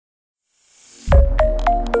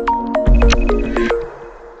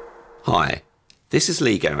Hi, this is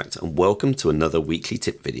Lee Garrett and welcome to another weekly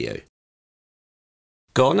tip video.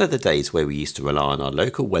 Gone are the days where we used to rely on our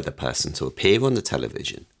local weather person to appear on the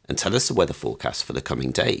television and tell us the weather forecast for the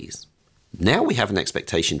coming days. Now we have an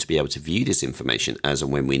expectation to be able to view this information as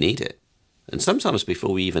and when we need it, and sometimes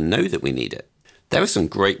before we even know that we need it. There are some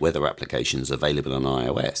great weather applications available on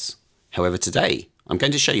iOS. However, today I'm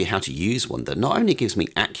going to show you how to use one that not only gives me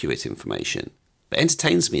accurate information, but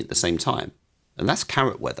entertains me at the same time, and that's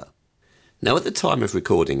Carrot Weather. Now at the time of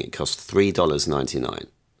recording it costs $3.99, and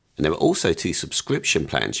there are also 2 subscription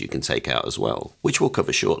plans you can take out as well, which we'll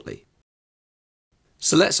cover shortly.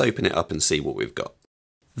 So let's open it up and see what we've got.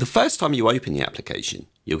 The first time you open the application,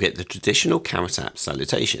 you'll get the traditional Carrot app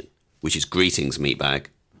salutation, which is greetings meatbag,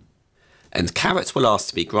 and Carrot will ask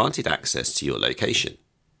to be granted access to your location.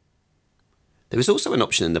 There is also an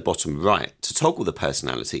option in the bottom right to toggle the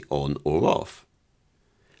personality on or off.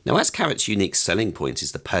 Now, as Carrot's unique selling point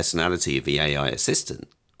is the personality of the AI assistant,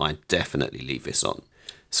 I definitely leave this on.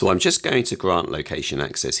 So I'm just going to grant location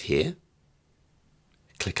access here,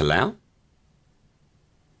 click allow,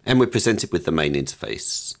 and we're presented with the main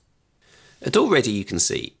interface. And already you can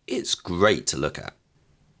see it's great to look at.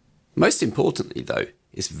 Most importantly though,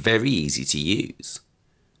 it's very easy to use.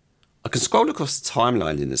 I can scroll across the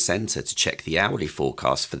timeline in the center to check the hourly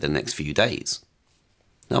forecast for the next few days.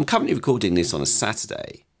 Now I'm currently recording this on a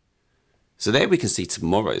Saturday, so there we can see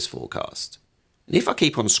tomorrow's forecast. And if I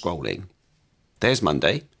keep on scrolling, there's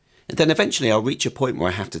Monday, and then eventually I'll reach a point where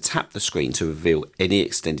I have to tap the screen to reveal any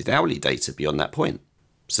extended hourly data beyond that point.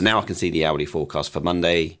 So now I can see the hourly forecast for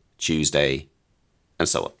Monday, Tuesday, and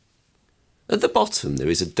so on. At the bottom there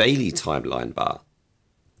is a daily timeline bar,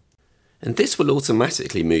 and this will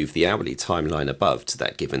automatically move the hourly timeline above to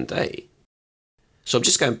that given day. So I'm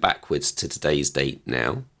just going backwards to today's date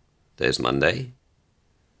now. There's Monday.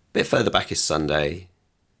 A bit further back is Sunday,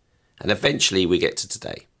 and eventually we get to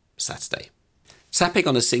today, Saturday. Tapping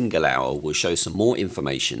on a single hour will show some more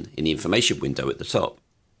information in the information window at the top.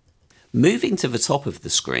 Moving to the top of the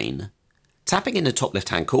screen, tapping in the top left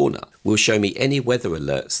hand corner will show me any weather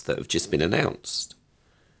alerts that have just been announced.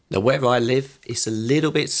 Now where I live, it's a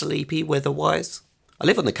little bit sleepy weather-wise. I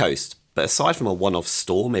live on the coast, but aside from a one-off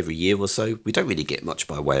storm every year or so, we don't really get much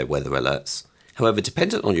by way of weather alerts. However,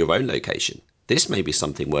 dependent on your own location, this may be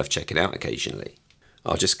something worth checking out occasionally.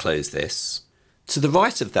 I'll just close this. To the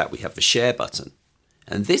right of that we have the share button,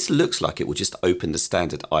 and this looks like it will just open the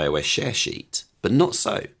standard iOS share sheet, but not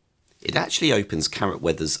so. It actually opens Carrot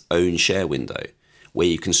Weather's own share window, where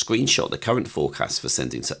you can screenshot the current forecast for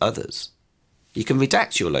sending to others. You can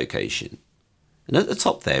redact your location, and at the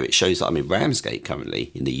top there it shows that I'm in Ramsgate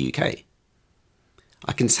currently in the UK.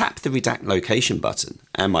 I can tap the redact location button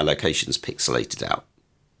and my location's pixelated out.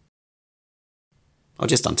 I'll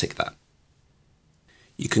just untick that.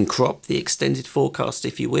 You can crop the extended forecast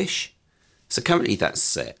if you wish. So currently that's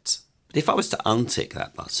set, but if I was to untick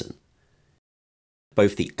that button,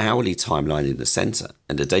 both the hourly timeline in the center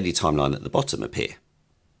and the daily timeline at the bottom appear.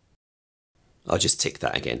 I'll just tick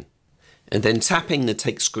that again. And then tapping the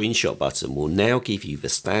take screenshot button will now give you the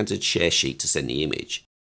standard share sheet to send the image.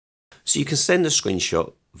 So you can send a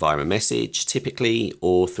screenshot via a message typically,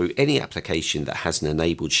 or through any application that has an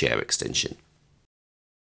enabled share extension.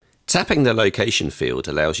 Tapping the location field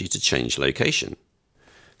allows you to change location.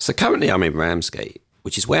 So currently I'm in Ramsgate,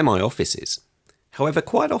 which is where my office is. However,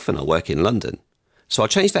 quite often I work in London, so I'll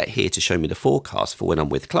change that here to show me the forecast for when I'm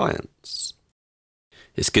with clients.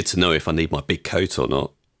 It's good to know if I need my big coat or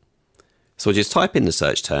not. So I'll just type in the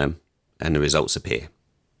search term and the results appear.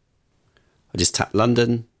 I just tap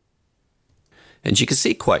London, and you can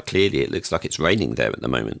see quite clearly it looks like it's raining there at the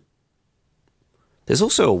moment. There's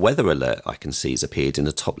also a weather alert I can see has appeared in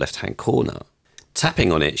the top left hand corner.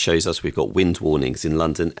 Tapping on it shows us we've got wind warnings in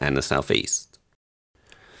London and the southeast.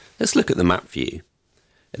 Let's look at the map view.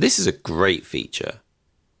 This is a great feature.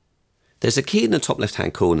 There's a key in the top left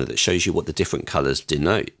hand corner that shows you what the different colours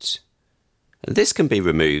denote. And this can be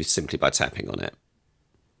removed simply by tapping on it.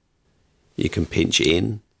 You can pinch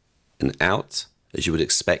in and out as you would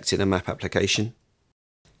expect in a map application.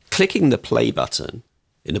 Clicking the play button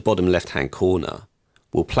in the bottom left hand corner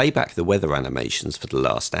will play back the weather animations for the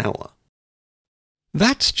last hour.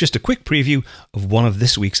 That's just a quick preview of one of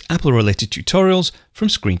this week's Apple-related tutorials from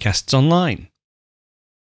ScreenCastsOnline.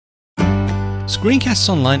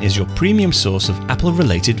 ScreenCastsOnline is your premium source of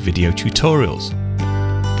Apple-related video tutorials.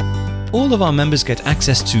 All of our members get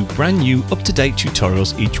access to brand new, up-to-date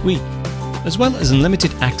tutorials each week, as well as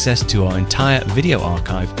unlimited access to our entire video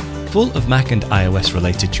archive full of Mac and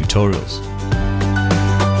iOS-related tutorials.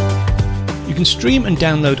 You can stream and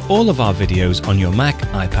download all of our videos on your Mac,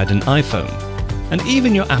 iPad and iPhone. and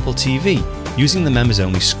even your Apple TV using the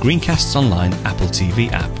members-only ScreenCastsOnline Apple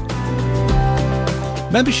TV app.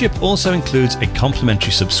 Membership also includes a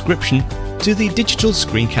complimentary subscription to the digital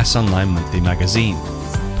ScreenCastsOnline monthly magazine,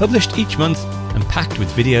 published each month and packed with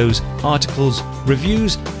videos, articles,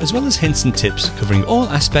 reviews, as well as hints and tips covering all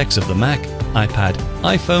aspects of the Mac, iPad,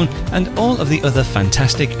 iPhone, and all of the other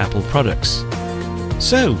fantastic Apple products.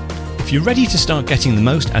 So, if you're ready to start getting the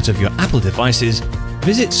most out of your Apple devices,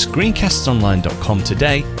 visit ScreenCastsOnline.com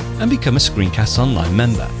today and become a ScreenCastsOnline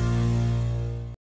member.